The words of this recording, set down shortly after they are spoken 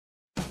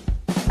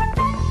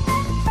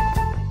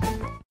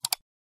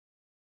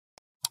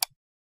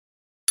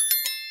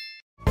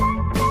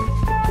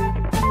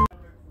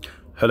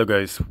Hello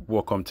guys,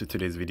 welcome to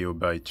today's video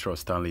by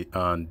Trust Stanley,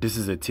 and this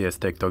is a TS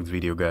Tech Talks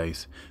video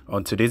guys.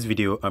 On today's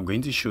video, I'm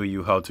going to show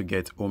you how to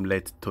get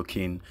Omlet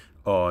token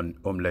on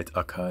Omlet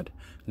Arcade.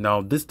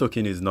 Now this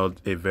token is not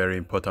a very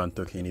important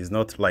token. It's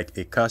not like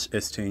a cash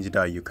exchange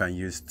that you can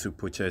use to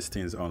purchase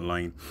things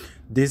online.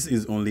 This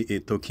is only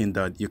a token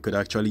that you could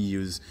actually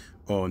use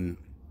on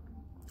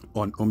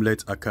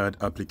Omlet Arcade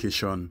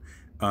application,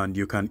 and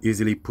you can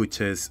easily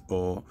purchase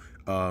or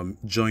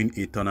join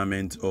a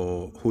tournament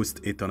or host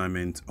a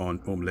tournament on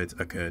Omlet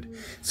Arcade.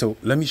 So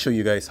let me show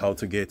you guys how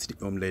to get the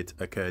Omlet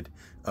Arcade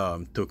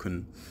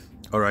token.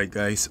 All right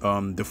guys,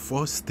 the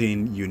first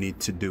thing you need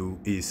to do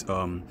is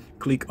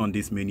click on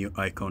this menu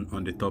icon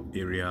on the top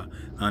area,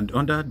 and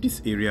under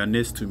this area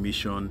next to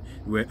mission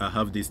where I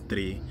have this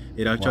 3,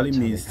 it actually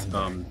means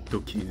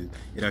token.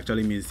 It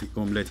actually means the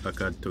Omlet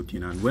Arcade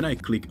token, and when I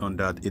click on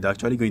that, it's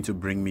actually going to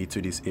bring me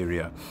to this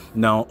area.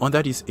 Now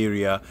under this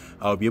area,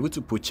 I'll be able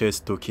to purchase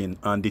token,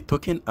 and the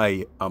token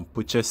I am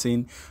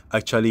purchasing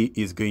actually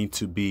is going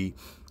to be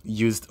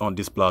used on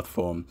this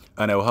platform,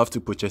 and I will have to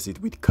purchase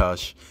it with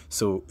cash,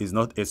 so it's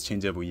not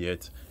exchangeable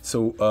yet.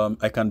 So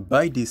I can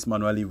buy this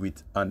manually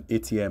with an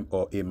ATM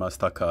or a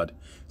MasterCard.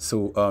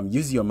 So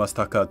use your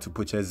MasterCard to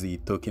purchase the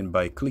token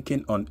by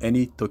clicking on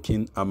any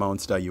token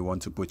amount that you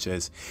want to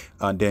purchase,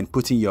 and then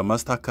putting your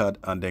MasterCard,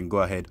 and then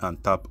go ahead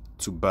and tap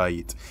to buy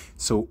it.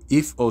 So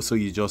if also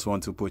you just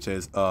want to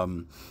purchase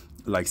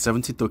like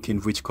 70 token,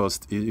 which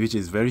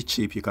is very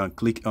cheap, you can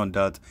click on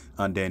that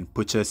and then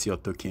purchase your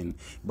token,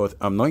 but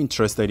I'm not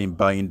interested in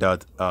buying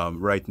that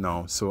right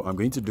now, so I'm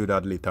going to do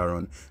that later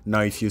on.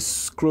 Now if you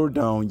scroll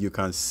down, you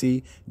can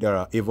see there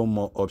are even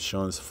more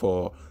options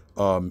for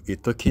a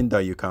token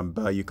that you can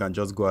buy. You can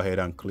just go ahead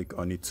and click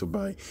on it to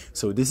buy.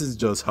 So this is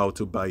just how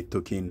to buy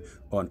token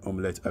on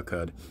Omlet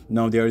Arcade.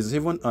 Now there is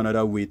even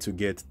another way to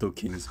get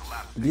tokens.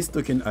 This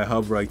token I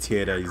have right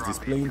here that is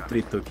displaying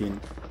 3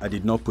 tokens. I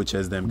did not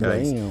purchase them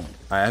guys. Damn.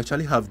 I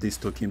actually have this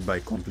token by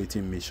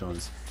completing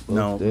missions.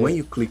 Now when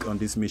you click on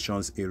this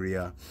missions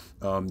area,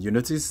 you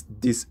notice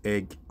this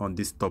egg on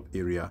this top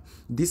area.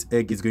 This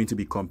egg is going to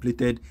be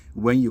completed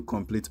when you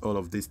complete all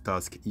of this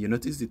task. You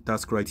notice the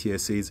task right here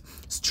says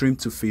stream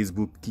to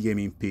Facebook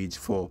gaming page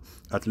for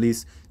at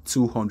least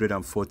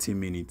 240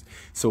 minutes.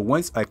 So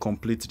once I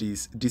complete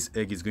this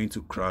egg is going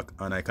to crack,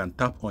 and I can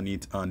tap on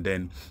it and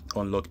then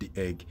unlock the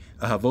egg.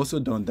 I have also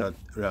done that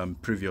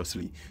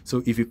previously.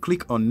 So if you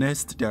click on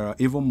next, there are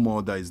even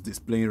more that is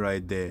displaying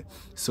right there.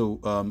 So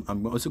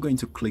I'm also going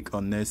to click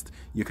on next.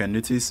 You can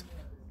notice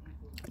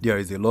there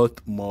is a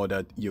lot more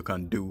that you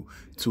can do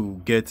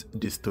to get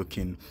this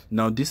token.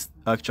 Now this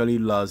actually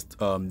lasts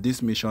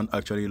this mission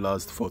actually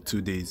lasts for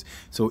 2 days.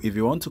 So if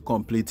you want to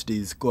complete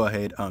this, go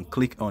ahead and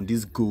click on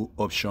this go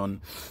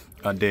option,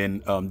 and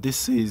then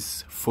this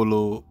is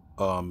follow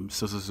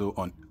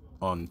so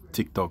on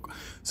TikTok.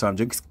 So I'm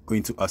just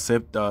going to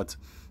accept that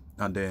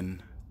and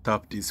then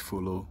tap this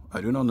follow.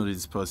 I do not know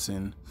this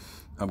person.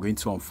 I'm going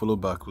to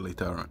unfollow back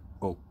later on.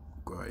 Oh,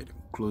 go ahead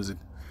and close it.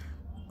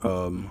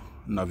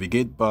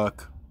 Navigate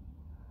back.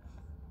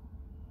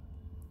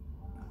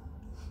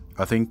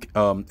 I think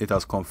it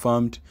has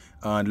confirmed,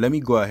 and let me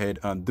go ahead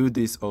and do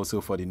this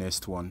also for the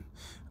next one.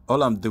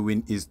 All I'm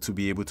doing is to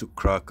be able to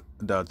crack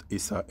that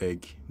Easter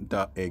egg,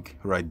 that egg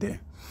right there.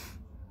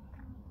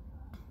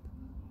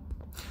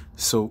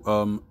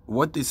 So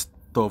what this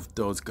stuff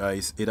does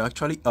guys, it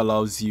actually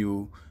allows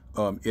you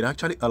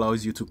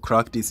to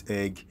crack this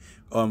egg.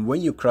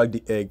 When you crack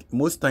the egg,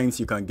 most times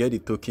you can get a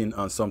token,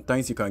 and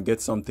sometimes you can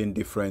get something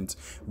different,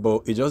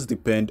 but it just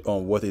depends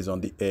on what is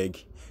on the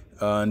egg.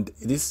 And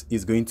this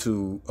is going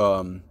to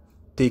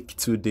take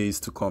 2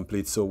 days to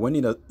complete. So when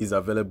it is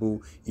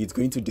available, it's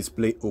going to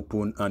display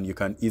open, and you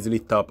can easily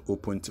tap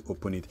open to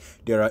open it.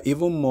 There are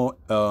even more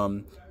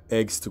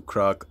eggs to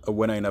crack.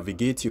 When I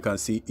navigate, you can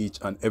see each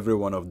and every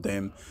one of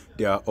them.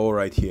 They are all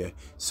right here.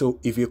 So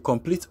if you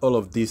complete all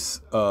of this,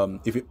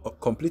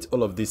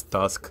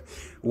 task,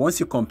 once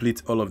you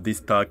complete all of this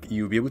task,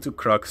 you'll be able to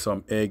crack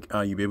some egg,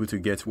 and you'll be able to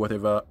get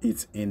whatever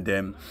is in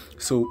them.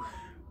 So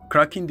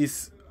cracking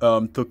this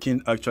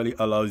token actually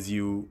allows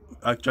you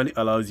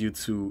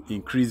to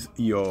increase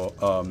your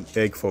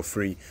egg for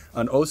free.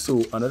 And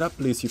also another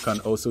place you can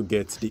also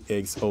get the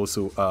eggs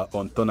also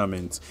on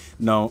tournaments.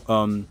 Now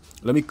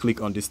let me click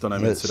on this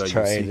tournament. Let's so that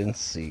try you it and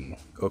see.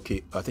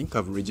 Okay, I think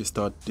I've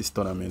registered these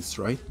tournaments,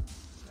 right?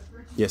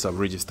 Yes, I've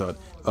registered.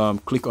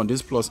 Click on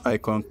this plus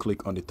icon,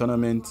 click on the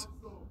tournament.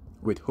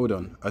 Wait, hold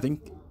on. I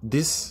think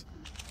this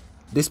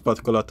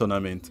particular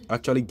tournament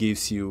actually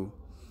gives you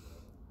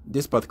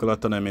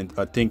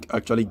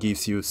actually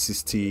gives you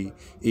 60.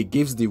 It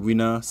gives the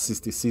winner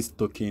 66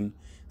 token,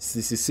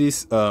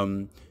 66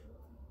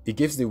 it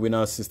gives the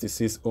winner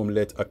 66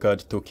 Omlet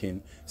Arcade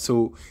token.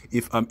 So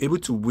if I'm able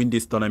to win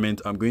this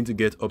tournament, I'm going to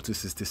get up to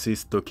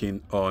 66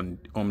 token on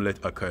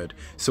Omlet Arcade.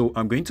 So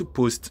I'm going to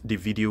post the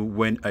video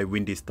when I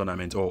win this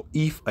tournament, or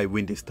if I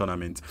win this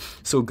tournament.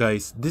 So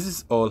guys, this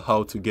is all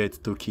how to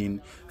get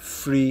token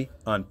free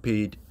and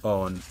paid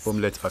on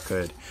Omlet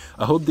Arcade.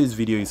 I hope this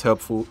video is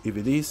helpful. If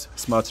it is,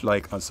 smash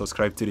like and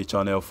subscribe to the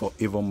channel for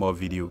even more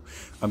video.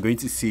 I'm going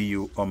to see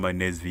you on my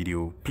next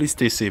video. Please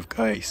stay safe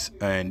guys,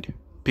 and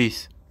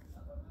peace.